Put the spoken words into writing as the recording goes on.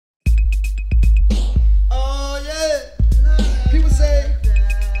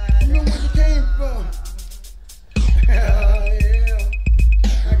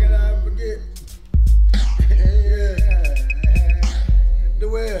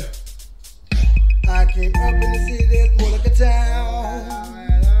came up in the city that's more like a town.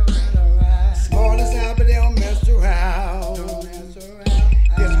 Small and sound, but they don't mess around.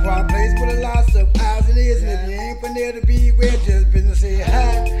 It's a quiet place with a lots of eyes and ears, and if you ain't from there to be where just business, say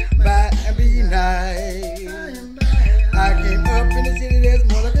hi, bye, and be nice. I came up in the city that's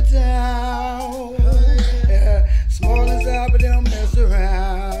more like a town. Yeah. Small and sound, but they don't mess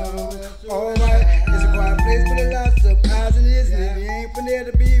around. Alright, it's a quiet place with a lots of eyes and ears, and if you ain't from there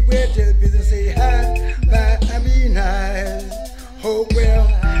to be where just business, say hi, bye, and be nice. Oh well,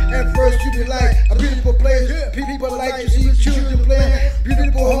 at first you be like a beautiful place, people like you see children playing,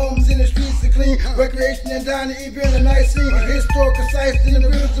 beautiful homes in the streets are clean, recreation and dining, even a nice scene, historic, concise, and the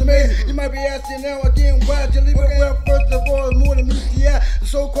rivers amazing. You might be asking now again, why'd you leave it? Well, first of all, more than meets the eye. The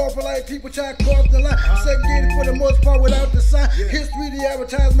so-called polite people try to cross the line, segregated for the most part without the sign. History, the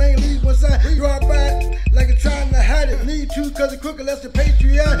advertisement leaves one side. Drive by like you're trying to hide it. Need to, cause the crooked less the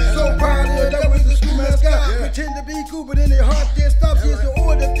patriot. So proud of that was the school mascot. Pretend to be cool, but in their heart there stops. Here's the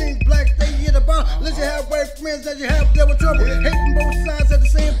order things black stay here about. Let you have white friends that you have devil trouble. Hating both sides at the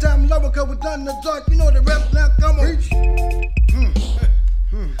same time. Love it cause we're done in the dark. You know the rest now come on. Reach.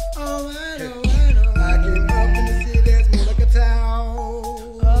 Alright. I came up in the city that's more like a town.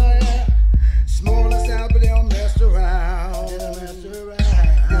 Oh yeah. Small and sound, but they don't mess around. It's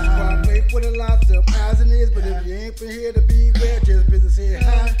a quiet place with a lots of eyes and ears, but if you ain't from here to be where just business, say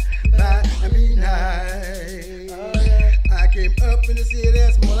hi, bye, and be nice. I came up in the city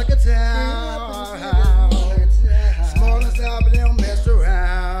that's more like a town. Small and sound, but they don't mess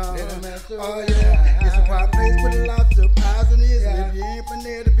around. Oh yeah, it's a quiet place with a lots of eyes and ears, and if you ain't from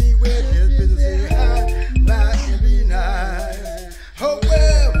there to be where just business, say hi, bye, and be nice. Oh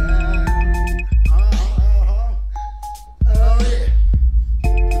well. Oh yeah.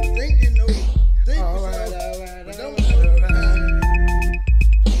 Think you know. Think alright. But don't know.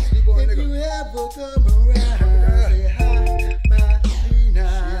 Sleep on, nigga. If you ever come around, say hi, bye, be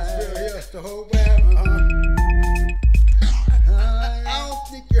nice. Yes, the whole world. I don't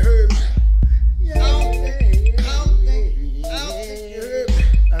think you heard me. I don't think you heard me.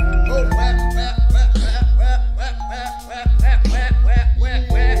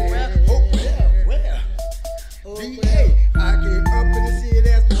 Oh, D.A. I came up in the city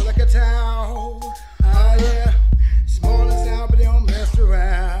that's more like a town. Oh yeah, small and sound, but they don't mess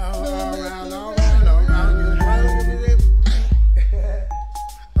around. Around.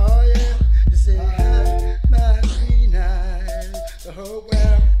 Oh yeah, just say hi, bye, be nice. The whole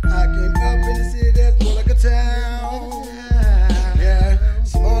world. I came up in the city that's more like a town. Yeah,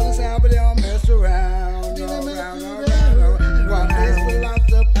 small and sound, but they don't mess around. Around. One place with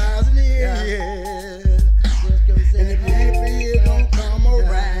lots of eyes and ears. And if you ain't for here, don't come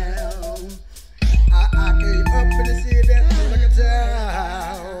around. I came up in the city that's more like a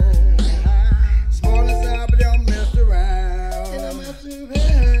town. Small and sound, but they don't mess around.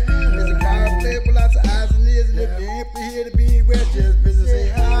 It's a quiet place with lots of eyes and ears, and if you ain't for here to be where just business, say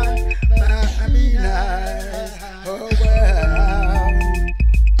hi, bye, and be nice. Oh well.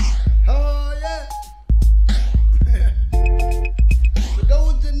 Oh yeah. For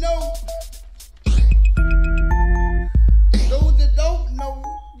those that know, those that don't know,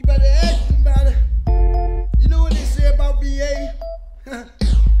 you better ask somebody. You know what they say about BA?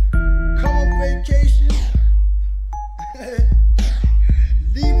 Come on vacation,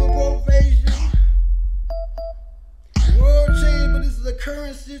 leave a probation. The world changed, but this is a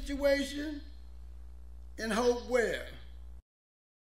current situation.